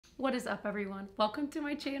What is up, everyone? Welcome to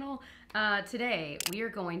my channel. Today we are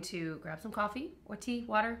going to grab some coffee or tea,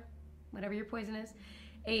 water, whatever your poison is,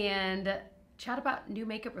 and chat about new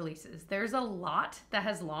makeup releases. There's a lot that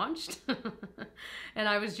has launched and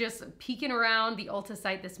I was just peeking around the Ulta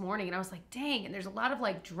site this morning and I was like, dang, and there's a lot of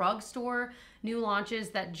like drugstore new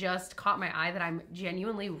launches that just caught my eye that I'm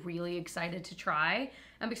genuinely really excited to try.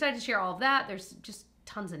 I'm excited to share all of that. There's just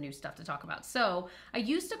tons of new stuff to talk about. So I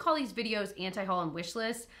used to call these videos anti-haul and wish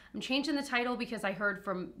list. I'm changing the title because I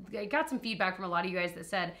got some feedback from a lot of you guys that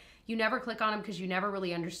said you never click on them because you never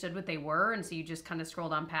really understood what they were, and so you just kind of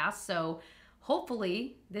scrolled on past. So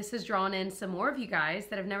hopefully this has drawn in some more of you guys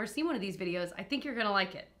that have never seen one of these videos. I think you're gonna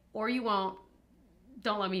like it, or you won't.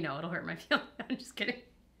 Don't let me know, it'll hurt my feelings. I'm just kidding.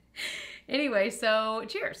 Anyway, so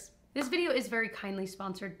cheers. This video is very kindly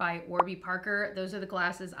sponsored by Warby Parker. Those are the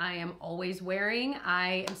glasses I am always wearing.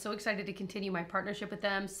 I am so excited to continue my partnership with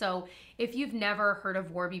them. So if you've never heard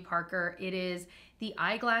of Warby Parker, it is the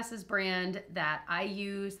eyeglasses brand that I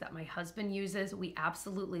use, that my husband uses. We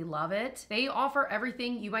absolutely love it. They offer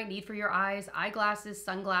everything you might need for your eyes: eyeglasses,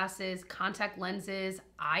 sunglasses, contact lenses,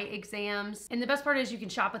 eye exams. And the best part is you can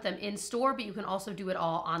shop with them in store, but you can also do it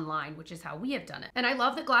all online, which is how we have done it. And I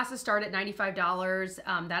love that glasses start at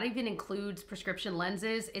 $95. That even includes prescription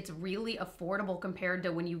lenses. It's really affordable compared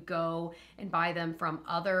to when you go and buy them from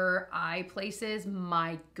other eye places.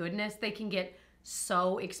 My goodness, they can get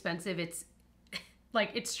so expensive. It's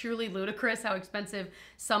truly ludicrous how expensive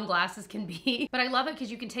some glasses can be. But I love it because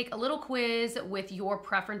you can take a little quiz with your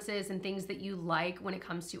preferences and things that you like when it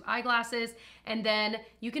comes to eyeglasses. And then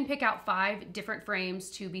you can pick out 5 different frames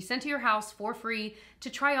to be sent to your house for free to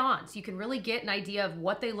try on. So you can really get an idea of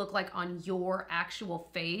what they look like on your actual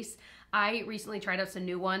face. I recently tried out some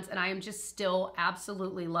new ones and I am just still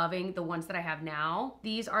absolutely loving the ones that I have now.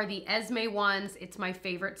 These are the Esme ones. It's my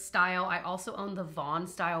favorite style. I also own the Vaughn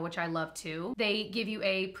style, which I love too. They give you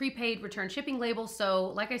a prepaid return shipping label. So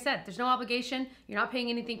like I said, there's no obligation. You're not paying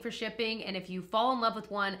anything for shipping. And if you fall in love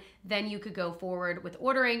with one, then you could go forward with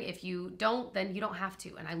ordering. If you don't, then you don't have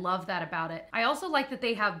to. And I love that about it. I also like that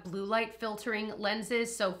they have blue light filtering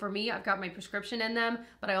lenses. So for me, I've got my prescription in them,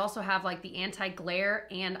 but I also have like the anti-glare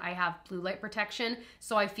and I have blue light protection.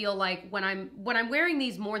 So I feel like when I'm wearing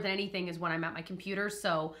these more than anything is when I'm at my computer.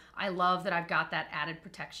 So I love that I've got that added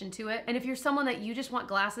protection to it. And if you're someone that you just want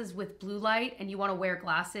glasses with blue light and you want to wear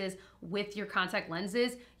glasses with your contact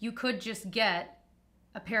lenses, you could just get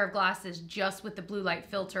a pair of glasses just with the blue light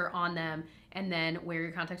filter on them and then wear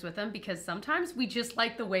your contacts with them, because sometimes we just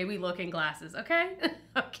like the way we look in glasses, okay?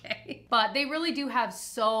 Okay. But they really do have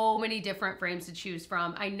so many different frames to choose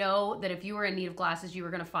from. I know that if you are in need of glasses, you are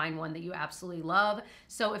gonna find one that you absolutely love.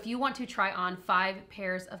 So if you want to try on 5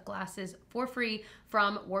 pairs of glasses for free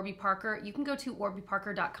from Warby Parker, you can go to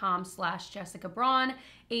warbyparker.com/Jessica Braun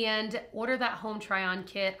and order that home try-on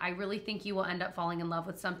kit. I really think you will end up falling in love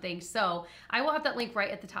with something. So I will have that link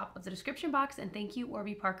right at the top of the description box. And thank you,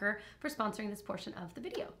 Warby Parker, for sponsoring this portion of the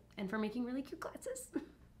video and for making really cute glasses.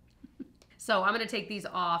 So I'm gonna take these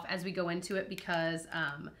off as we go into it because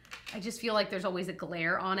I just feel like there's always a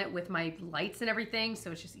glare on it with my lights and everything,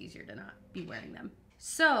 so it's just easier to not be wearing them.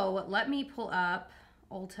 So let me pull up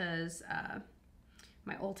Ulta's,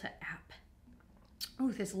 my Ulta app.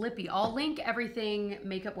 Ooh, this lippy. I'll link everything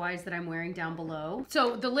makeup-wise that I'm wearing down below.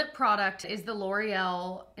 So the lip product is the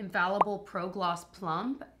L'Oreal Infallible Pro Gloss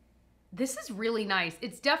Plump. This is really nice.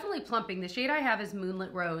 It's definitely plumping. The shade I have is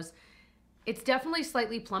Moonlit Rose. It's definitely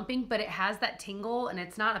slightly plumping, but it has that tingle and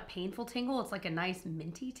it's not a painful tingle. It's like a nice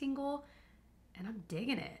minty tingle and I'm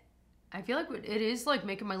digging it. I feel like it is like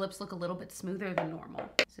making my lips look a little bit smoother than normal.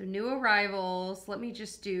 So new arrivals. Let me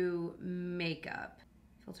just do makeup.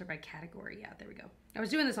 Filter by category. Yeah, there we go. I was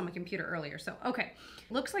doing this on my computer earlier, so okay.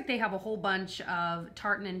 Looks like they have a whole bunch of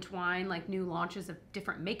Tartan and Twine, like new launches of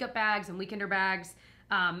different makeup bags and weekender bags.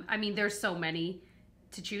 I mean, there's so many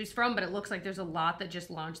to choose from, but it looks like there's a lot that just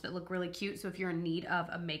launched that look really cute. So if you're in need of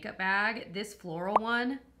a makeup bag, this floral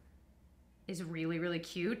one is really, really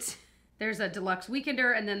cute. There's a deluxe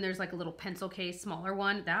weekender and then there's like a little pencil case, smaller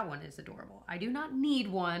one. That one is adorable. I do not need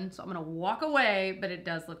one, so I'm gonna walk away, but it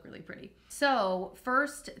does look really pretty. So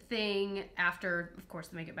first thing after, of course,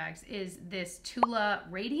 the makeup bags is this Tula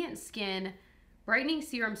Radiant Skin Brightening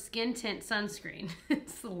Serum Skin Tint Sunscreen.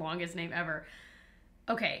 It's the longest name ever.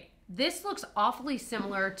 Okay, this looks awfully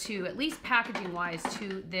similar to, at least packaging wise,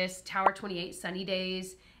 to this Tower 28 Sunny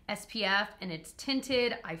Days SPF, and it's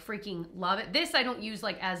tinted. I freaking love it. This I don't use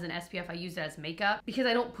like as an SPF, I use it as makeup because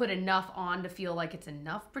I don't put enough on to feel like it's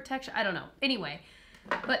enough protection. I don't know. Anyway,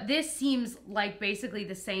 But this seems like basically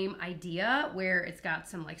the same idea where it's got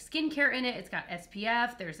some like skincare in it. It's got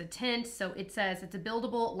SPF, there's a tint. So it says it's a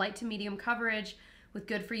buildable light to medium coverage with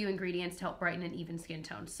good for you ingredients to help brighten an even skin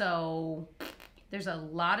tone. So there's a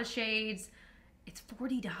lot of shades. It's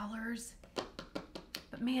 $40.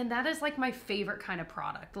 But man, that is like my favorite kind of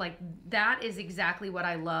product. Like that is exactly what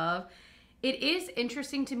I love. It is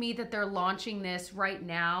interesting to me that they're launching this right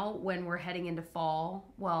now when we're heading into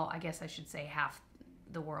fall. Well, I guess I should say half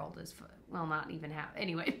the world is, well, not even half.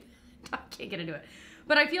 Anyway, I can't get into it.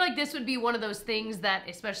 But I feel like this would be one of those things that,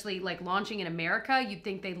 especially like launching in America, you'd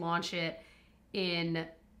think they'd launch it in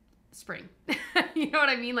spring. You know what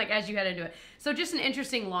I mean? Like as you head into it. So just an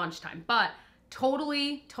interesting launch time, but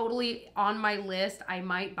totally on my list. I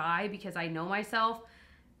might buy because I know myself.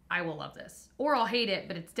 I will love this, or I'll hate it,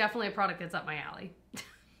 but it's definitely a product that's up my alley.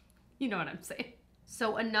 You know what I'm saying?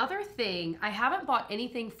 So another thing, I haven't bought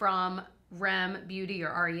anything from REM Beauty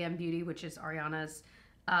or REM Beauty, which is Ariana's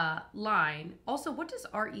line. Also, what does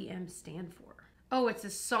REM stand for? Oh, it's a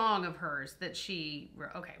song of hers that she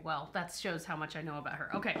wrote. Okay, well, that shows how much I know about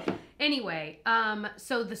her. Okay, anyway,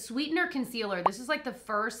 so the Sweetener Concealer, this is like the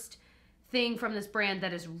first thing from this brand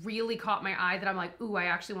that has really caught my eye that I'm like, ooh, I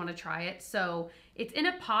actually want to try it. So it's in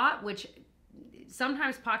a pot, which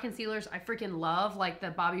sometimes pot concealers I freaking love. Like the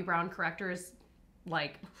Bobbi Brown corrector is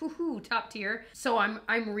like, whoo, top tier. So I'm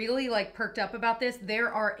really like perked up about this.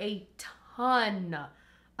 There are a ton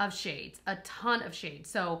of shades,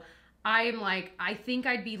 So I'm like, I think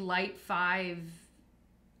I'd be light 5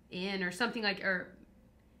 in or something like, or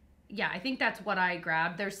yeah, I think that's what I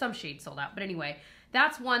grabbed. There's some shades sold out, but anyway,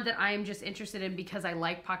 that's one that I am just interested in because I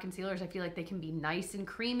like pot concealers. I feel like they can be nice and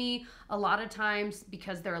creamy. A lot of times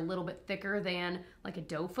because they're a little bit thicker than like a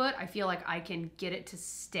doe foot, I feel like I can get it to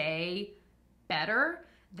stay better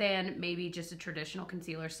than maybe just a traditional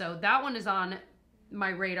concealer. So that one is on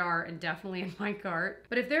my radar and definitely in my cart.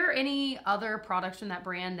 But if there are any other products from that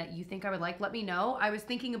brand that you think I would like, let me know. I was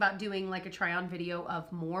thinking about doing like a try on video of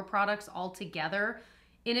more products all together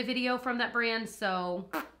in a video from that brand. So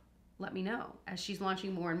let me know. As she's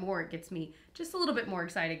launching more and more, it gets me just a little bit more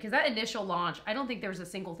excited because that initial launch, I don't think there was a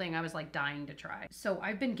single thing I was like dying to try. So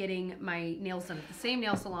I've been getting my nails done at the same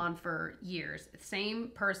nail salon for years. Same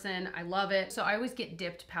person, I love it. So I always get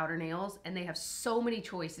dipped powder nails and they have so many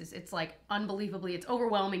choices. It's like unbelievably, it's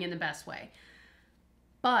overwhelming in the best way.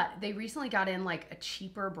 But they recently got in like a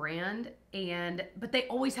cheaper brand but they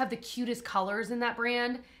always have the cutest colors in that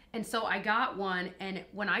brand. And so I got one, and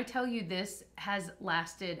when I tell you this has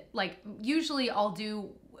lasted, like usually I'll do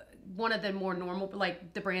one of the more normal,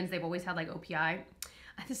 like the brands they've always had like OPI.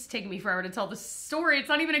 This is taking me forever to tell the story. It's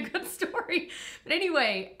not even a good story. But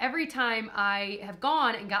anyway, every time I have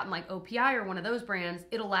gone and gotten like OPI or one of those brands,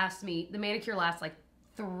 it'll last me, the manicure lasts like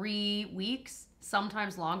 3 weeks,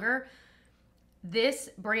 sometimes longer. This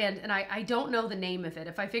brand, and I don't know the name of it.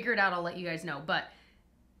 If I figure it out, I'll let you guys know. But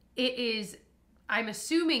it is, I'm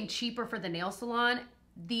assuming, cheaper for the nail salon.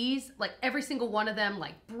 These, like every single one of them,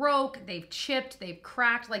 like broke, they've chipped, they've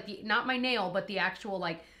cracked, like the, not my nail, but the actual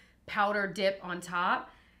like powder dip on top.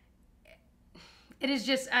 It is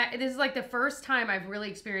just, this is like the first time I've really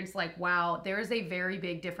experienced like, wow, there is a very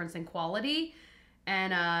big difference in quality.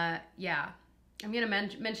 And yeah, I'm gonna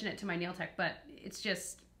mention it to my nail tech, but it's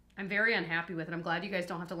just, I'm very unhappy with it. I'm glad you guys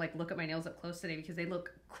don't have to like look at my nails up close today because they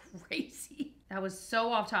look crazy. That was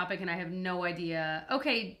so off topic and I have no idea.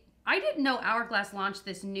 Okay, I didn't know Hourglass launched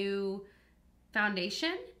this new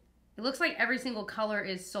foundation. It looks like every single color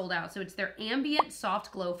is sold out. So it's their Ambient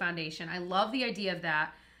Soft Glow Foundation. I love the idea of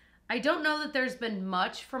that. I don't know that there's been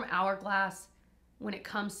much from Hourglass when it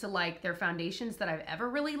comes to like their foundations that I've ever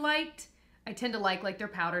really liked. I tend to like their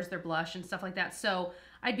powders, their blush and stuff like that. So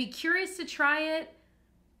I'd be curious to try it.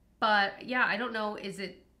 But yeah, I don't know,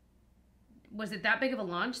 was it that big of a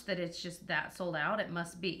launch that it's just that sold out? It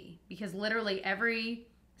must be, because literally every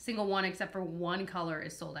single one except for one color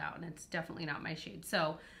is sold out, and it's definitely not my shade.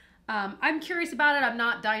 So I'm curious about it. I'm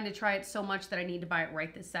not dying to try it so much that I need to buy it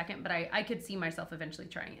right this second, but I could see myself eventually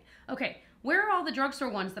trying it. Okay, where are all the drugstore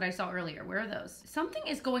ones that I saw earlier? Where are those? Something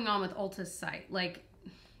is going on with Ulta's site. Like,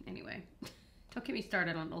 anyway, don't get me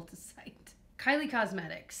started on Ulta's site. Kylie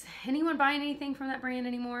Cosmetics. Anyone buying anything from that brand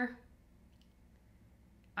anymore?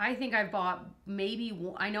 I think I've bought maybe,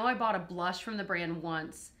 I know I bought a blush from the brand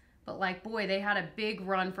once, but like, boy, they had a big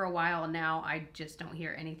run for a while and now I just don't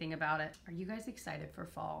hear anything about it. Are you guys excited for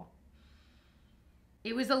fall?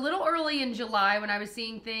 It was a little early in July when I was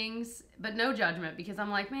seeing things, but no judgment because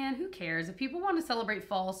I'm like, man, who cares? If people want to celebrate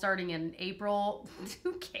fall starting in April,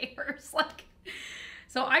 who cares? Like,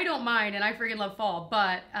 So I don't mind, and I freaking love fall.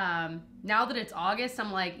 But now that it's August,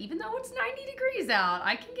 I'm like, even though it's 90 degrees out,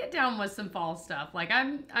 I can get down with some fall stuff. Like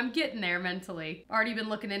I'm getting there mentally. Already been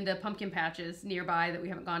looking into pumpkin patches nearby that we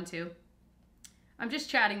haven't gone to. I'm just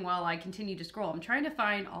chatting while I continue to scroll. I'm trying to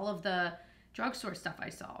find all of the drugstore stuff I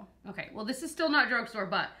saw. Okay, well this is still not drugstore,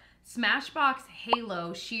 but Smashbox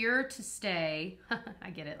Halo Sheer to Stay. I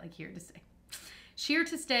get it, like here to stay. Sheer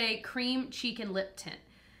to Stay Cream Cheek and Lip Tint.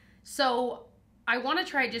 So I want to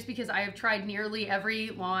try it just because I have tried nearly every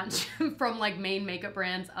launch from like main makeup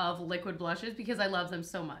brands of liquid blushes because I love them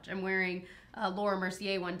so much. I'm wearing a Laura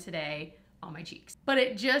Mercier one today on my cheeks. But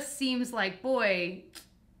it just seems like, boy,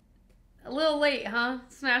 a little late, huh?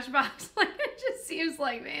 Smashbox. Like it just seems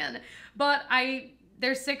like, man. But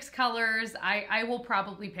there's 6 colors. I will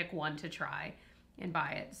probably pick one to try and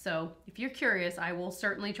buy it. So if you're curious, I will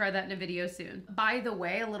certainly try that in a video soon. By the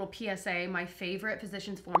way, a little PSA, my favorite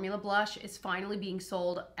Physicians Formula blush is finally being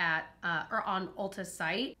sold at or on Ulta's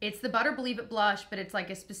site. It's the Butter Believe It blush, but it's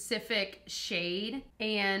like a specific shade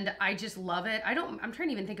and I just love it. I'm trying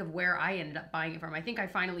to even think of where I ended up buying it from. I think I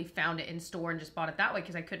finally found it in store and just bought it that way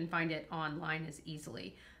because I couldn't find it online as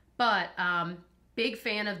easily. But big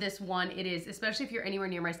fan of this one. It is, especially if you're anywhere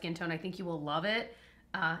near my skin tone, I think you will love it.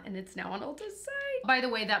 And it's now on Ulta's site. By the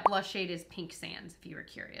way, that blush shade is Pink Sands, if you were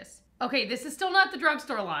curious. Okay, this is still not the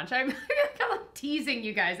drugstore launch. I'm kind of teasing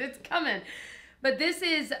you guys. It's coming. But this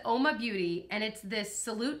is Oma Beauty, and it's this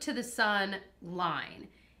Salute to the Sun line.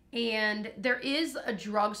 And there is a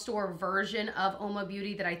drugstore version of Oma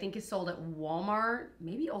Beauty that I think is sold at Walmart.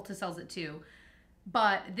 Maybe Ulta sells it too.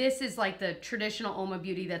 But this is like the traditional Oma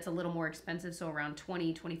Beauty that's a little more expensive, so around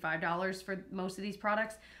 $20, $25 for most of these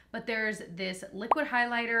products. But there's this liquid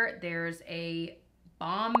highlighter, there's a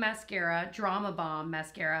bomb mascara, Drama Bomb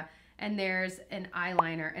mascara, and there's an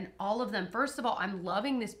eyeliner. And all of them, first of all, I'm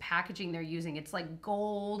loving this packaging they're using. It's like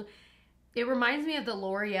gold. It reminds me of the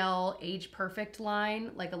L'Oreal Age Perfect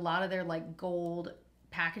line. Like a lot of their like gold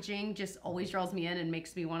packaging just always draws me in and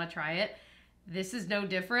makes me want to try it. This is no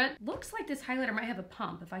different. Looks like this highlighter might have a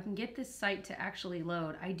pump. If I can get this site to actually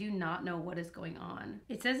load, I do not know what is going on.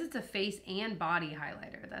 It says it's a face and body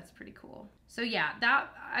highlighter. That's pretty cool. So yeah,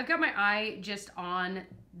 I've got my eye just on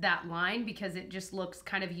that line because it just looks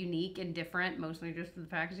kind of unique and different, mostly just for the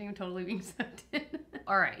packaging. I'm totally being sucked in.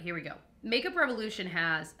 All right, here we go. Makeup Revolution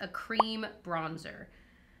has a cream bronzer.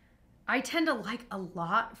 I tend to like a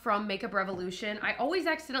lot from Makeup Revolution. I always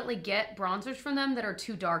accidentally get bronzers from them that are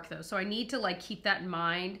too dark though, so I need to like keep that in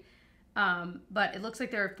mind. But it looks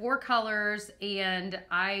like there are 4 colors and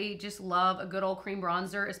I just love a good old cream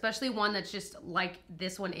bronzer, especially one that's just like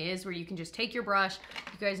this one is, where you can just take your brush.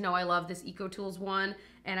 You guys know I love this EcoTools one,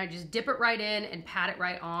 and I just dip it right in and pat it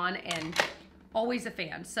right on, and always a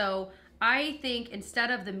fan. So I think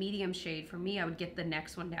instead of the medium shade, for me, I would get the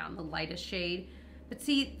next one down, the lightest shade. But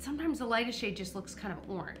see, sometimes the lightest shade just looks kind of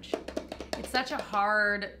orange. It's such a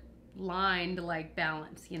hard line to like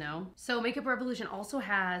balance, you know? So Makeup Revolution also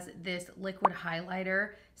has this liquid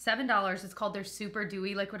highlighter, $7. It's called their Super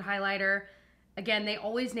Dewy Liquid Highlighter. Again, they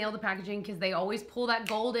always nail the packaging because they always pull that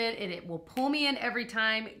gold in, and it will pull me in every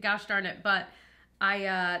time, gosh darn it. But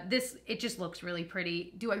it just looks really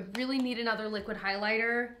pretty. Do I really need another liquid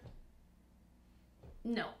highlighter?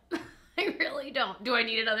 No. I really don't. Do I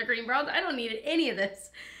need another green bronze? I don't need any of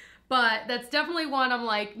this. But that's definitely one I'm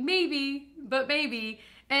like, maybe, but maybe.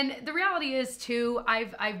 And the reality is too,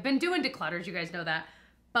 I've been doing declutters, you guys know that.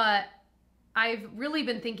 But I've really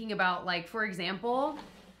been thinking about, like, for example,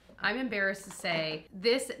 I'm embarrassed to say,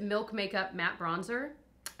 this Milk Makeup matte bronzer,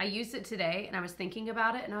 I used it today and I was thinking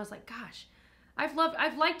about it and I was like, gosh, I've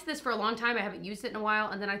liked this for a long time. I haven't used it in a while.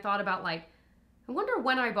 And then I thought about, like, I wonder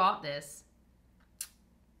when I bought this.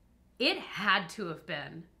 It had to have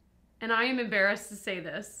been, and I am embarrassed to say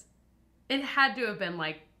this, it had to have been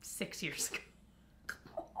like 6 years ago.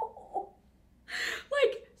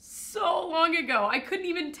 Like so long ago. I couldn't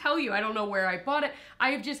even tell you. I don't know where I bought it. I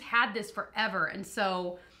have just had this forever. And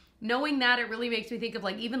so knowing that, it really makes me think of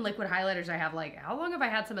like even liquid highlighters I have, like how long have I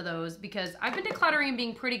had some of those? Because I've been decluttering and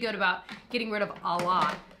being pretty good about getting rid of a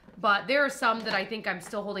lot. But there are some that I think I'm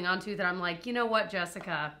still holding on to that I'm like, you know what,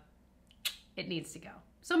 Jessica, it needs to go.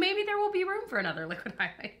 So maybe there will be room for another liquid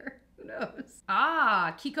highlighter. Who knows?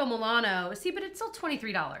 Ah, Kiko Milano. See, but it's still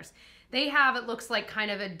 $23. They have, it looks like,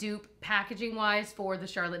 kind of a dupe packaging-wise for the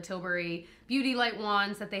Charlotte Tilbury Beauty Light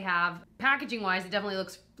wands that they have. Packaging-wise, it definitely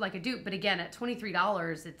looks like a dupe, but again, at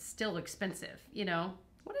 $23, it's still expensive, you know?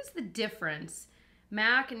 What is the difference?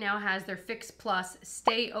 MAC now has their Fix Plus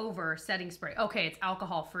Stay Over setting spray. Okay, it's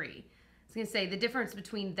alcohol-free. I was gonna say, the difference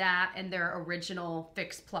between that and their original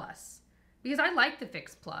Fix Plus. Because I like the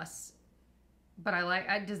Fix Plus, but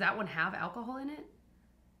does that one have alcohol in it?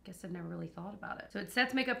 Guess I've never really thought about it. So it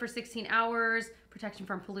sets makeup for 16 hours, protection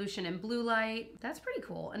from pollution and blue light. That's pretty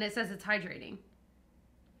cool. And it says it's hydrating.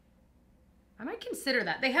 I might consider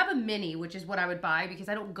that. They have a mini, which is what I would buy because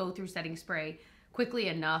I don't go through setting spray quickly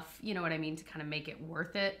enough, you know what I mean, to kind of make it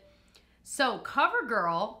worth it. So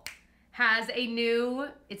CoverGirl has a new,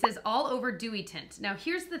 it says all over dewy tint. Now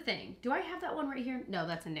here's the thing. Do I have that one right here? No,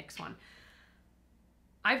 that's a NYX one.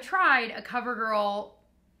 I've tried a CoverGirl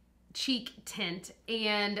cheek tint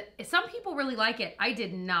and some people really like it. I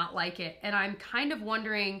did not like it. And I'm kind of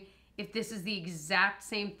wondering if this is the exact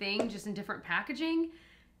same thing, just in different packaging,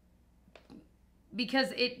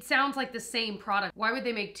 because it sounds like the same product. Why would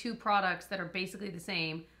they make two products that are basically the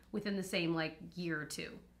same within the same like year or two?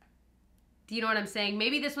 Do you know what I'm saying?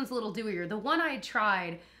 Maybe this one's a little dewier. The one I had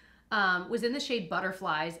tried was in the shade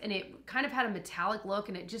Butterflies, and it kind of had a metallic look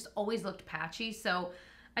and it just always looked patchy. So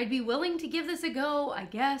I'd be willing to give this a go, I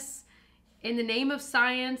guess, in the name of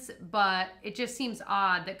science, but it just seems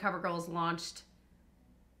odd that CoverGirl's launched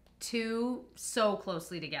two so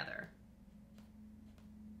closely together.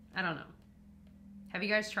 I don't know. Have you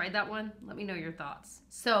guys tried that one? Let me know your thoughts.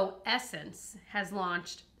 So Essence has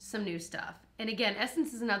launched some new stuff. And again,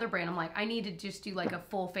 Essence is another brand. I'm like, I need to just do like a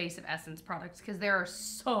full face of Essence products because there are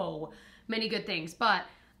so many good things. But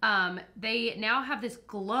they now have this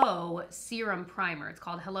glow serum primer. It's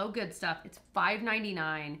called Hello Good Stuff. It's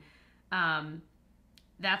 $5.99.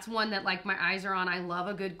 That's one that like my eyes are on. I love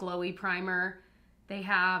a good glowy primer. They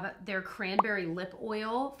have their cranberry lip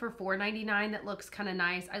oil for $4.99 that looks kind of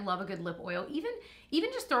nice. I love a good lip oil.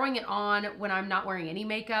 Even just throwing it on when I'm not wearing any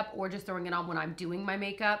makeup or just throwing it on when I'm doing my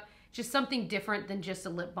makeup. Just something different than just a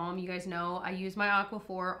lip balm. You guys know I use my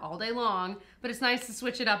Aquaphor all day long, but it's nice to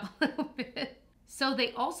switch it up a little bit. So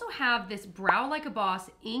they also have this Brow Like a Boss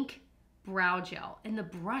ink brow gel, and the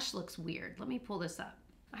brush looks weird. Let me pull this up.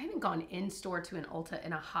 I haven't gone in store to an Ulta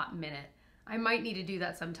in a hot minute. I might need to do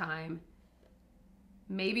that sometime.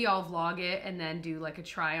 Maybe I'll vlog it and then do like a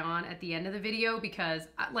try on at the end of the video because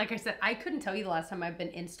like I said, I couldn't tell you the last time I've been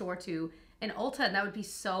in store to an Ulta, and that would be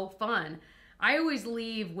so fun. I always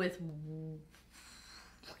leave with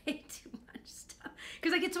way too much stuff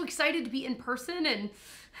because I get so excited to be in person, and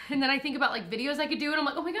then I think about like videos I could do and I'm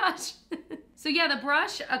like, oh my gosh. So yeah, the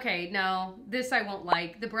brush, okay, no, this I won't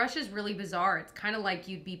like. The brush is really bizarre. It's kind of like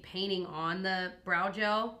you'd be painting on the brow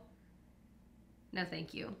gel. No,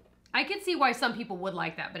 thank you. I could see why some people would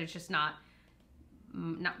like that, but it's just not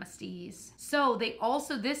my steez. So they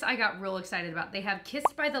also, this I got real excited about. They have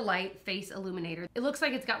Kissed by the Light Face Illuminator. It looks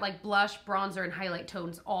like it's got like blush, bronzer, and highlight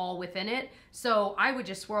tones all within it. So I would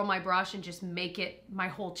just swirl my brush and just make it my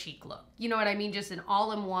whole cheek look. You know what I mean? Just an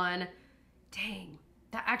all-in-one. Dang,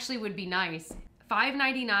 that actually would be nice.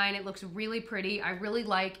 $5.99, it looks really pretty. I really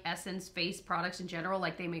like Essence face products in general.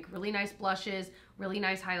 Like they make really nice blushes, really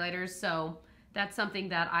nice highlighters. So that's something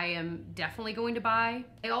that I am definitely going to buy.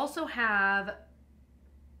 They also have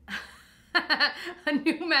a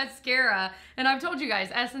new mascara, and I've told you guys,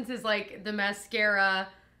 Essence is like the mascara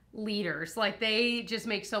leaders. Like they just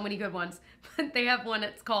make so many good ones. But they have one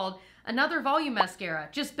that's called Another Volume Mascara,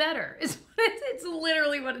 Just Better. It's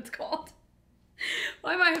literally what it's called.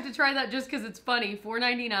 Well, I might have to try that just because it's funny.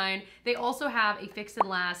 $4.99. They also have a Fix and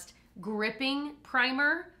Last Gripping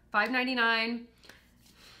Primer, $5.99.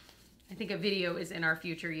 I think a video is in our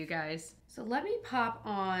future, you guys. So let me pop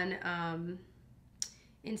on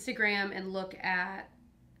Instagram and look at,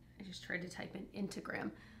 I just tried to type in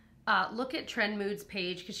Instagram. Look at Trend Mood's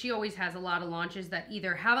page because she always has a lot of launches that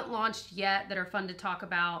either haven't launched yet that are fun to talk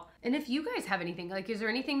about. And if you guys have anything, like is there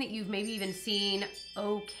anything that you've maybe even seen,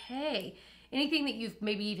 okay, anything that you've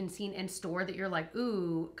maybe even seen in store that you're like,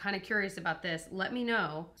 ooh, kind of curious about this, let me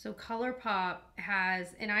know. So ColourPop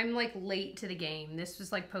has, and I'm like late to the game, this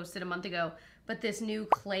was like posted a month ago, but this new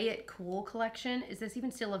Clay It Cool collection, is this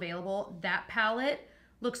even still available? That palette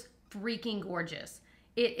looks freaking gorgeous.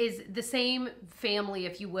 It is the same family,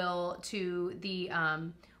 if you will, to the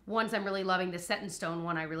ones I'm really loving. The Set in Stone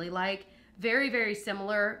one I really like. Very, very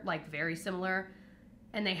similar, like very similar.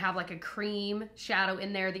 And they have like a cream shadow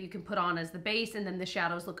in there that you can put on as the base, and then the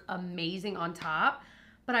shadows look amazing on top.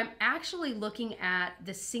 But I'm actually looking at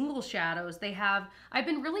the single shadows they have. I've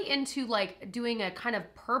been really into like doing a kind of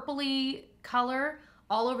purpley color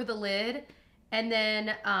all over the lid, and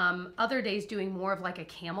then other days doing more of like a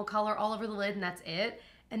camel color all over the lid, and that's it.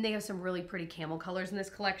 And they have some really pretty camel colors in this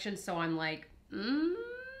collection, so I'm like,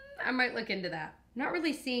 I might look into that. Not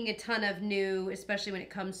really seeing a ton of new, especially when it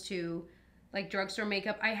comes to like drugstore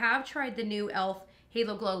makeup. I have tried the new e.l.f.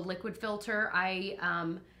 Halo Glow liquid filter. I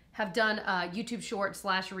have done a YouTube short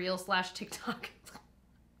 /reel/TikTok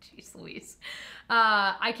Jeez Louise.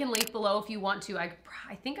 I can link below if you want to. I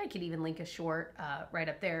think I could even link a short right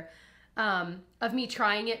up there of me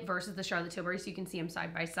trying it versus the Charlotte Tilbury so you can see them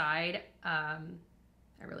side by side. I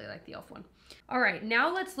really like the e.l.f. one. All right,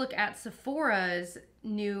 now let's look at Sephora's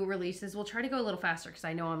new releases. We'll try to go a little faster because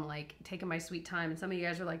I know I'm like taking my sweet time and some of you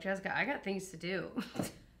guys are like, Jessica, I got things to do.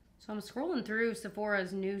 So I'm scrolling through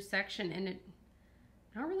Sephora's new section and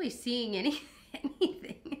not really seeing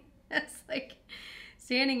anything that's like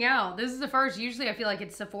standing out. This is the first. Usually I feel like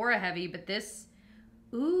it's Sephora heavy, but this,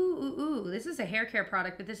 this is a hair care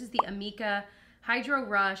product, but this is the Amika Hydro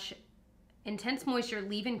Rush Intense Moisture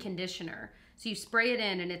Leave-In Conditioner. So you spray it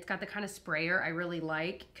in and it's got the kind of sprayer I really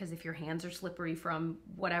like because if your hands are slippery from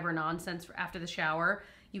whatever nonsense after the shower,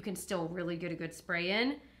 you can still really get a good spray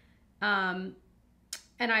in. And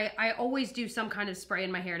I always do some kind of spray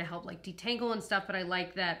in my hair to help like detangle and stuff, but I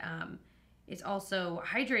like that it's also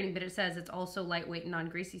hydrating, but it says it's also lightweight and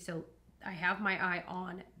non-greasy, so I have my eye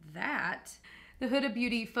on that. The Huda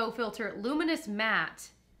Beauty Faux Filter Luminous Matte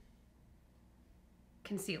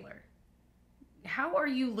Concealer. How are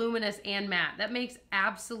you luminous and matte? That makes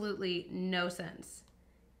absolutely no sense.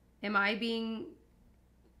 Am I being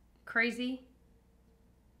crazy?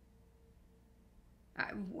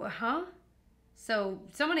 Huh? So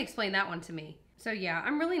someone explain that one to me. So yeah,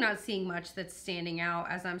 I'm really not seeing much that's standing out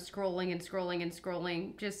as I'm scrolling and scrolling and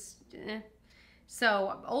scrolling. Just,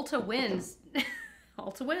 So Ulta wins.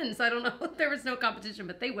 Ulta wins. I don't know. There was no competition,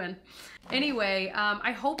 but they win. Anyway,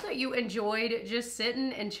 I hope that you enjoyed just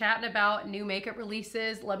sitting and chatting about new makeup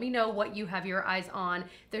releases. Let me know what you have your eyes on.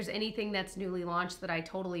 If there's anything that's newly launched that I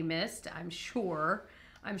totally missed, I'm sure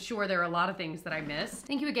there are a lot of things that I missed.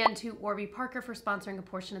 Thank you again to Warby Parker for sponsoring a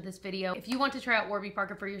portion of this video. If you want to try out Warby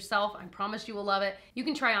Parker for yourself, I promise you will love it. You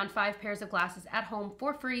can try on 5 pairs of glasses at home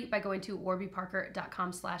for free by going to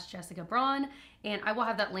warbyparker.com/Jessica Braun. And I will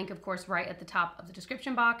have that link, of course, right at the top of the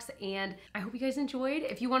description box. And I hope you guys enjoyed.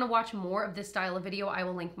 If you want to watch more of this style of video, I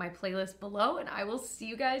will link my playlist below. And I will see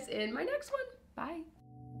you guys in my next one. Bye.